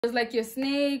It was like your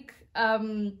snake,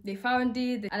 they found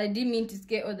it, and I didn't mean to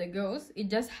scare other girls. It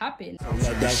just happened.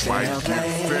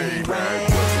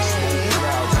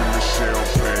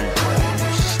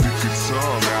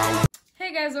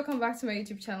 Hey guys, welcome back to my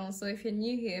YouTube channel. So if you're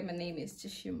new here, my name is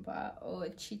Chishimba, or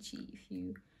Chichi if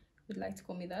you would like to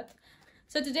call me that.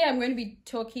 So today I'm going to be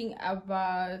talking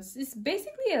about, it's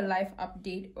basically a life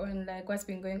update on like what's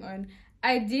been going on.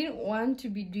 I didn't want to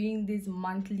be doing these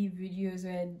monthly videos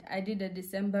where I did a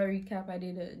December recap, I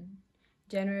did a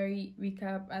January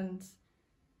recap, and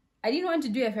I didn't want to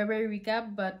do a February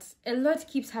recap, but a lot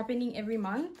keeps happening every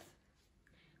month.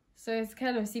 So it's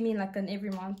kind of seeming like an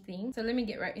every month thing. So let me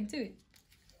get right into it.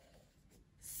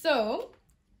 So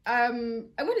I'm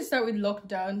going to start with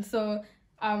lockdown. So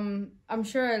I'm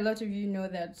sure a lot of you know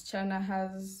that China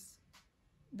has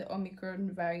the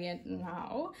Omicron variant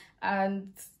now,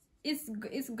 and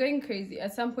it's going crazy.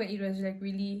 At some point it was like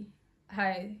really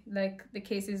high, like the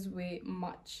cases were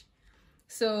much,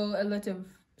 so a lot of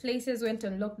places went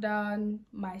on lockdown,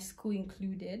 my school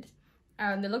included,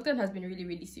 and the lockdown has been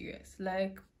really serious.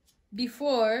 Like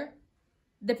before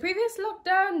the previous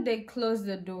lockdown they closed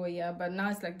the door, yeah, but now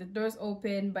it's like the door's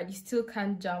open but you still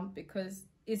can't jump because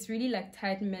it's really like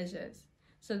tight measures.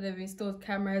 So they've installed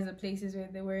cameras at places where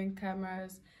they're wearing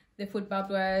cameras, they put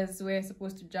barbed wires where you're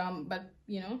supposed to jump, but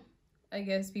you know, I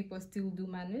guess people still do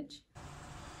manage.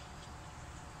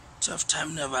 Tough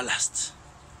time never lasts.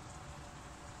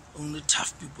 Only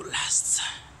tough people last.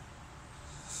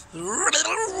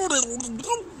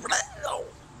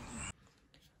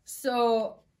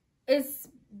 So it's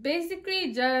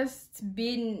basically just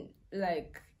been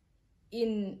like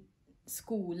in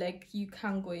school, like you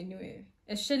can't go anywhere.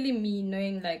 Especially me,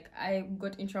 knowing like I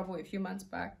got in trouble a few months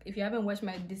back. If you haven't watched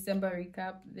my December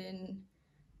recap, then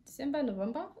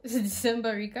November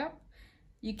December recap,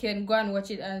 you can go and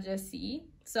watch it and just see.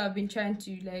 So I've been trying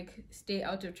to like stay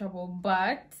out of trouble,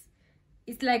 but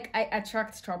it's like I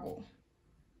attract trouble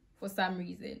for some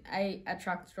reason. I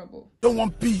attract trouble. Don't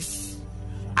want peace,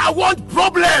 I want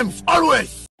problems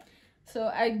always.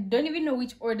 So I don't even know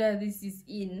which order this is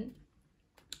in,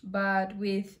 but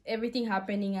with everything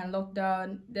happening and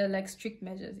lockdown, they're like strict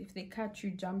measures. If they catch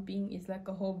you jumping, it's like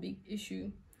a whole big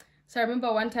issue. So I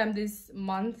remember one time this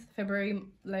month, February,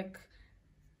 like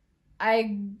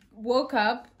I woke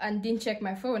up and didn't check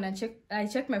my phone, and I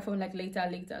checked my phone like later,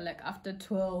 like after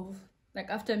 12, like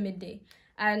after midday,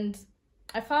 and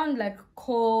I found like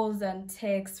calls and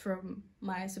texts from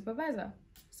my supervisor.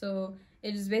 So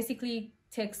it is basically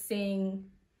text saying,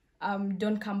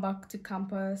 don't come back to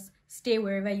campus, stay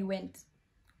wherever you went.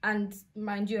 And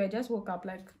mind you, I just woke up,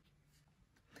 like,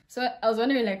 so I was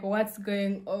wondering like what's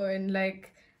going on.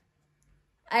 Like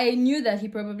I knew that he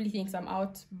probably thinks I'm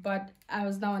out, but I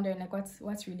was now wondering like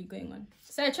what's really going on.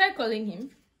 So I tried calling him,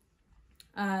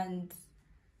 and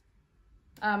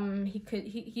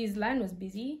his line was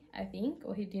busy, I think,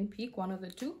 or he didn't pick, one of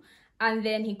the two. And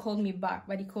then he called me back,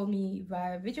 but he called me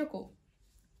via video call.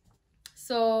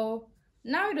 So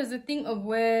now it was a thing of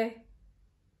where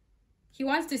he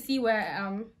wants to see where I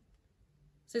am.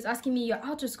 So he's asking me, you're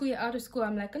out of school.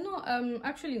 I'm like, no, I'm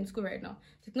actually in school right now.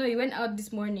 He's like, no, you went out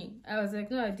this morning. I was like,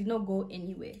 no, I did not go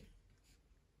anywhere.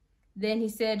 Then he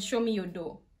said, show me your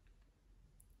door.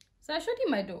 So I showed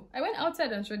him my door. I went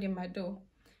outside and showed him my door.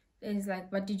 Then he's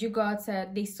like, but did you go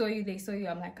outside? They saw you.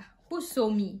 I'm like, who saw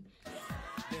me?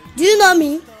 Do you know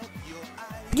me?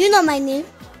 Do you know my name?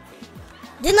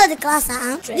 Do you know the class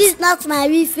I am? This is not my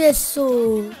real face,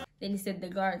 so... Then he said, the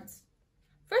guards.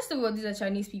 First of all, these are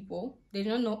Chinese people. They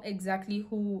don't know exactly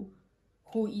who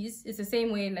is. It's the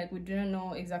same way like we do not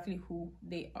know exactly who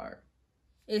they are.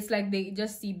 It's like they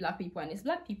just see black people and it's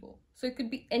black people. So it could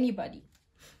be anybody.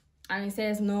 And he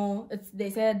says, no, they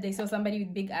said they saw somebody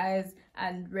with big eyes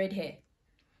and red hair.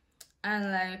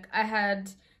 And like I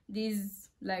had these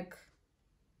like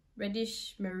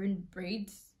reddish maroon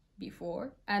braids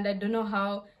before, and I don't know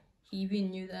how he even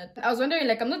knew that. I was wondering,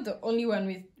 like, I'm not the only one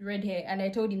with red hair, and I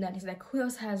told him that. He's like, who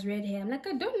else has red hair? I'm like,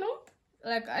 I don't know.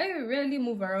 Like, I rarely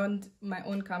move around my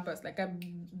own campus. Like, I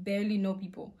barely know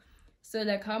people. So,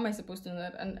 like, how am I supposed to know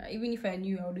that? And even if I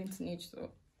knew, I wouldn't snitch,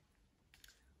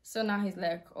 So now he's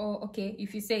like, oh, okay,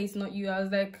 if you say it's not you. I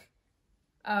was like,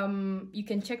 you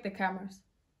can check the cameras.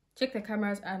 Check the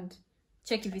cameras and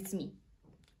check if it's me.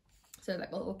 So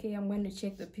like, oh, okay, I'm going to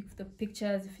check the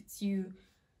pictures if it's you.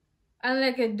 And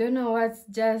like, I don't know what's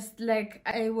just like,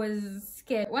 I was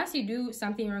scared. Once you do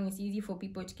something wrong, it's easy for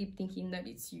people to keep thinking that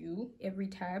it's you every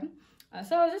time.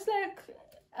 So I was just like,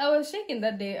 I was shaking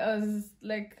that day. I was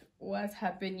like, what's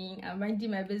happening? I'm minding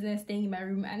my business, staying in my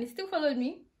room, and he still followed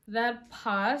me. That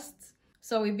passed.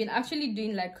 So we've been actually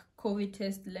doing like COVID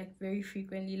test like very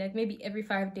frequently, like maybe every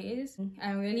 5 days.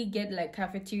 I really get like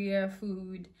cafeteria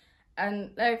food,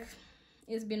 and like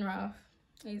it's been rough.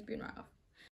 It's been rough.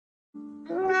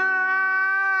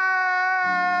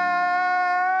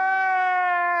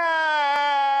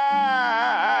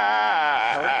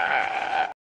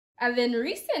 And then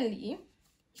recently,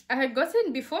 I had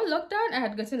gotten, before lockdown, I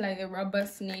had gotten like a rubber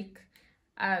snake,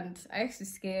 and I used to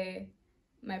scare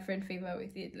my friend Favor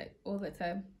with it like all the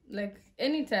time. Like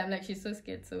anytime, like she's so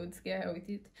scared, so I would scare her with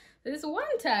it. This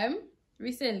one time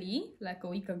recently, like a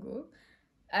week ago,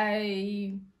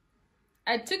 I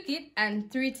took it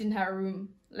and threw it in her room,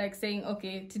 like saying,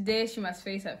 okay, today she must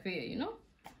face her fear, you know?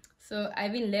 So I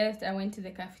even left. I went to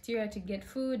the cafeteria to get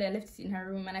food. I left it in her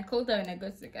room, and I called her when I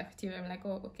got to the cafeteria. I'm like,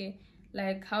 oh, okay,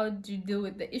 like, how did you deal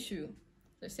with the issue?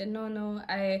 So she said, no,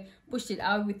 I pushed it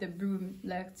out with the broom,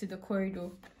 like, to the corridor.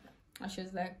 And she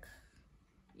was like,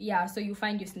 yeah, so you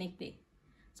find your snake there.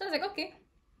 So I was like, okay,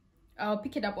 I'll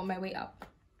pick it up on my way up.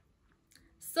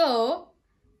 So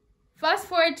fast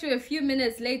forward to a few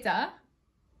minutes later,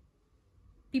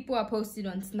 people are posted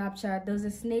on Snapchat, there's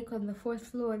a snake on the 4th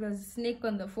floor, there's a snake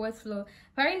on the 4th floor.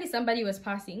 Apparently somebody was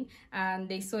passing and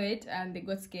they saw it and they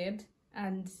got scared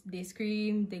and they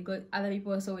screamed. They got, other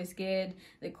people also were scared.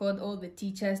 They called all the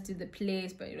teachers to the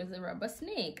place, but it was a rubber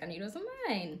snake and it was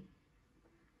mine.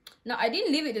 Now, I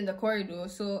didn't leave it in the corridor,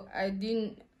 so I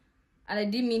didn't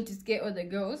mean to scare other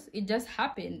girls. It just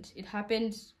happened. It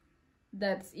happened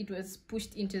that it was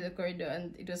pushed into the corridor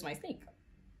and it was my snake.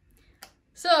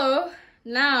 So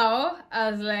now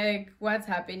I was like, what's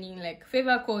happening? Like,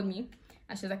 Favor called me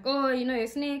and she's like, oh, you know your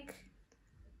snake?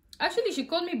 Actually, she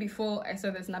called me before I saw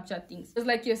the Snapchat things. It was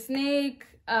like, your snake,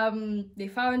 they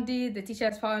found it, the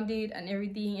teachers found it and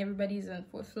everything. Everybody's on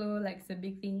 4th floor, like it's a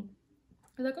big thing.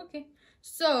 I was like, okay.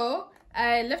 So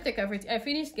I left the cafeteria. I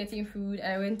finished getting food.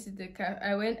 I went to the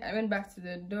I went back to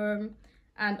the dorm,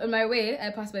 and on my way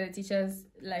I passed by the teacher's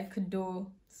like door.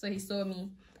 So he saw me,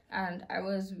 and I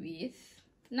was with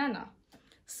Nana.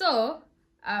 So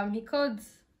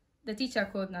the teacher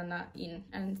called Nana in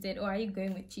and said, oh, are you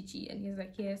going with Chichi? And he was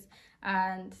like, yes.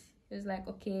 And he was like,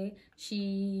 okay,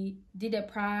 she did a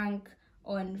prank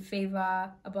on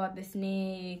Favor about the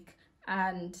snake,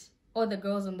 and all the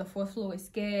girls on the 4th floor were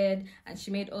scared, and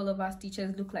she made all of us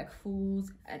teachers look like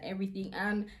fools and everything,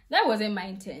 and that wasn't my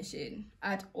intention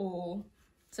at all.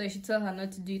 So you should tell her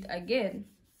not to do it again.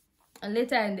 And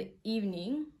later in the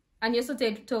evening, and he also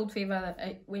told Favor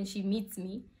that when she meets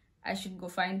me, I should go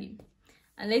find him.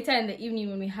 And later in the evening,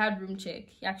 when we had room check,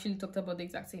 he actually talked about the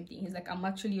exact same thing. He's like, I'm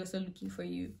actually also looking for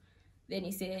you. Then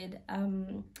he said,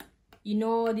 you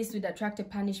know, this would attract a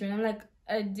punishment. I'm like,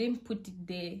 I didn't put it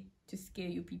there to scare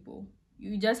you people.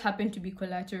 You just happen to be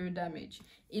collateral damage.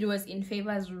 It was in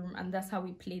Favor's room, and that's how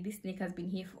we play. This snake has been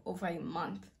here for over a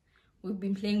month. We've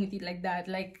been playing with it like that.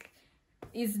 Like,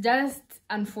 it's just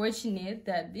unfortunate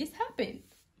that this happened.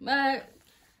 But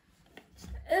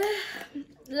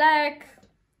like,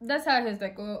 that's how he was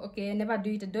like, oh, okay, never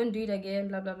do it, don't do it again,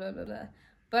 blah blah blah blah blah.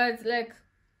 But like,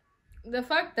 the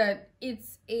fact that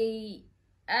it's a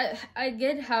I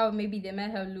get how maybe they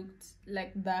might have looked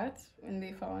like that when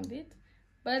they found it,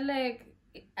 but like,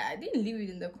 I didn't leave it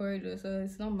in the corridor, so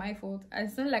it's not my fault.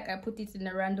 It's not like I put it in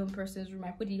a random person's room.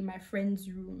 I put it in my friend's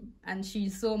room and she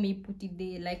saw me put it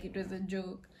there like it was a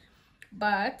joke.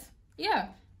 But yeah,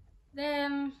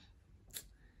 then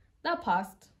that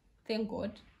passed, thank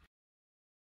God.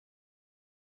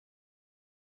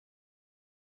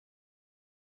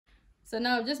 So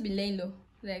now I've just been laying low.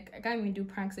 Like, I can't even do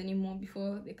pranks anymore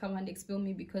before they come and expel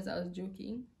me because I was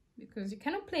joking. Because you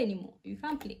cannot play anymore. You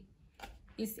can't play.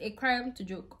 It's a crime to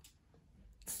joke.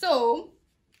 So,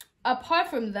 apart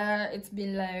from that, it's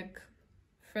been like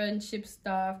friendship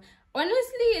stuff.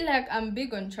 Honestly, like, I'm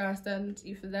big on trust, and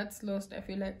if that's lost, I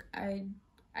feel like I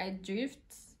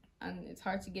drift and it's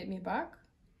hard to get me back.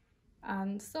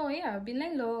 And so yeah, I've been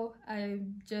laying low.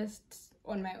 I'm just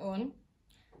on my own.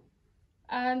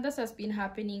 And that's what's been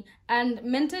happening. And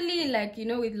mentally, like, you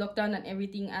know, with lockdown and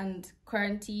everything and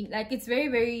quarantine, like, it's very,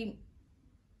 very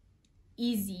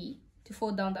easy to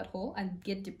fall down that hole and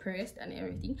get depressed and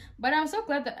everything. But I'm so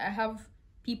glad that I have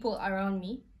people around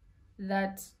me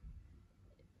that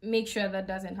make sure that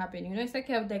doesn't happen. You know, it's like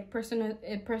you have like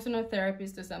a personal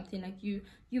therapist or something. Like, you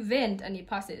vent and it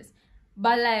passes.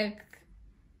 But like,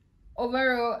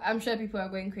 overall, I'm sure people are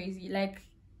going crazy. Like,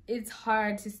 it's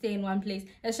hard to stay in one place,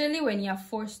 especially when you're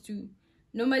forced to.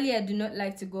 Normally, I do not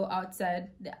like to go outside.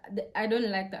 I don't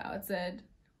like the outside.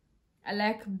 I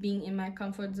like being in my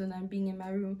comfort zone and being in my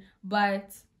room.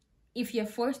 But if you're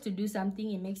forced to do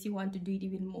something, it makes you want to do it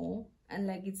even more. And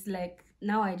like, it's like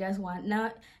now I just want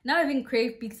now I even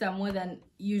crave pizza more than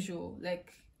usual.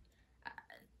 Like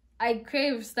I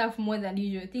crave stuff more than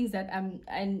usual, things that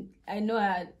I know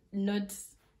are not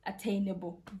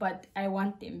attainable, but I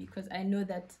want them because I know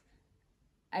that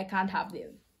I can't have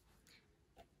them.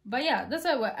 But yeah, that's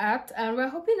where we're at, and we're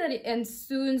hoping that it ends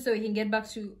soon so we can get back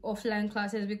to offline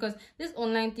classes, because this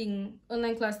online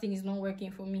class thing is not working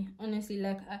for me, honestly.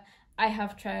 Like I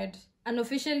have tried, and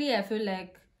officially I feel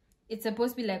like it's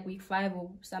supposed to be like week 5 or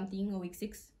something, or week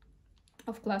 6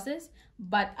 of classes,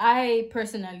 but I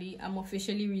personally am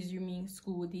officially resuming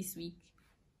school this week.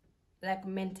 Like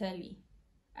mentally,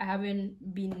 I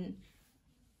haven't been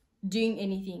doing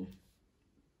anything,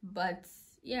 but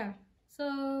yeah,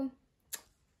 so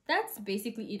that's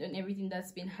basically it on everything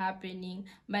that's been happening.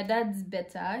 My dad's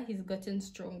better, he's gotten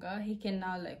stronger, he can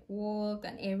now like walk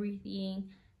and everything.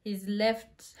 His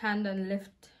left hand and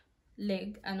left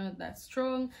leg are not that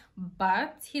strong,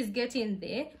 but he's getting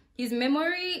there. His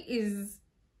memory is,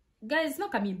 guys, it's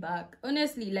not coming back,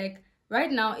 honestly. Like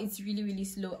right now it's really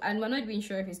slow, and we're not even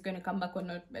sure if it's going to come back or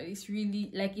not, but it's really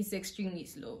like it's extremely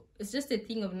slow. It's just a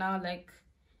thing of now like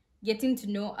getting to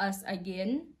know us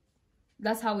again.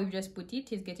 That's how we've just put it.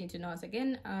 He's getting to know us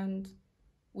again, and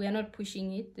we are not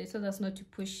pushing it. They told us not to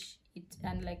push it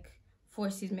and like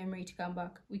force his memory to come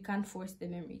back. We can't force the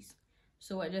memories,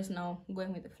 so we're just now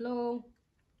going with the flow.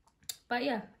 But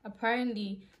yeah,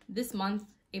 apparently this month,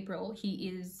 April, he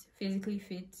is physically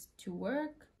fit to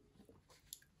work.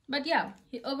 But yeah,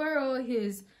 overall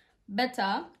he's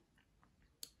better.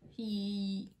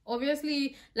 He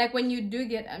obviously, like when you do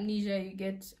get amnesia, you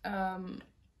get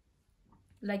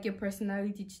like your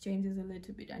personality changes a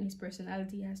little bit, and his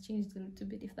personality has changed a little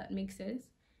bit, if that makes sense.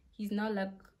 He's now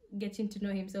like getting to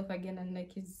know himself again, and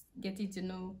like he's getting to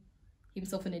know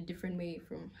himself in a different way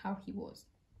from how he was,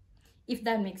 if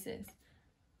that makes sense.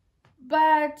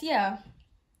 But yeah,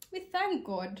 we thank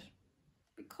God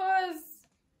because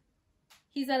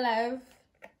he's alive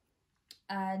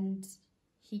and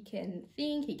he can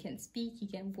think, he can speak, he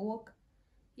can walk.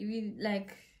 Even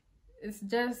like, it's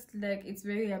just like, it's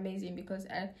very amazing, because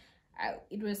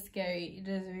it was scary. It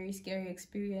was a very scary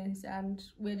experience, and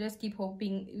we just keep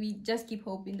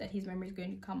hoping that his memory is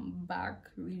going to come back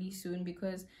really soon,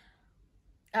 because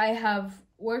I have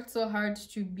worked so hard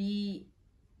to be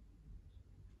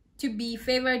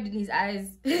favored in his eyes,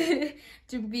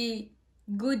 to be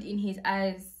good in his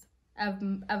eyes.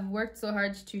 I've worked so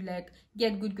hard to like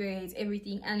get good grades,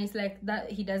 everything, and it's like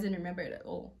that he doesn't remember it at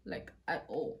all, like at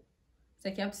all. It's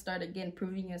like you have to start again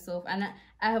proving yourself, and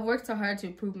I have worked so hard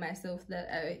to prove myself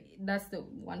that that's the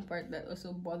one part that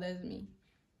also bothers me.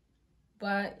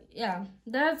 But yeah,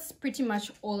 that's pretty much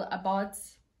all about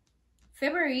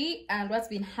February and what's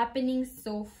been happening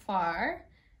so far.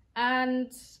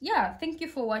 And yeah, thank you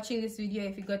for watching this video.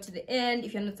 If you got to the end,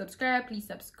 if you're not subscribed, please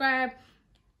subscribe.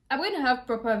 I'm going to have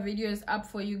proper videos up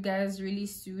for you guys really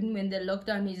soon when the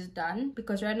lockdown is done,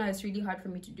 because right now it's really hard for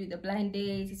me to do the blind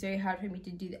dates. It's very hard for me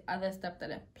to do the other stuff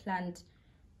that I planned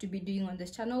to be doing on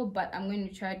this channel, but I'm going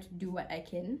to try to do what I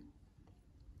can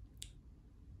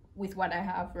with what I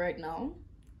have right now.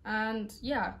 And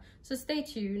yeah, so stay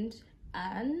tuned,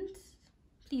 and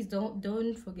please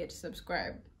don't forget to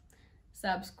subscribe.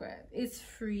 It's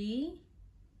free,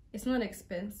 it's not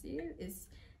expensive, it's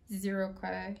 0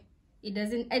 kwai. It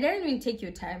doesn't even take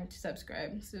your time to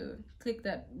subscribe, so click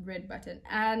that red button,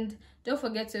 and don't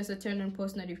forget to also turn on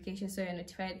post notifications so you're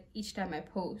notified each time I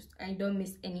post and you don't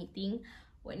miss anything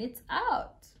when it's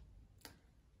out.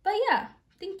 But yeah,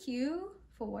 thank you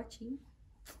for watching.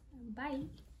 Bye.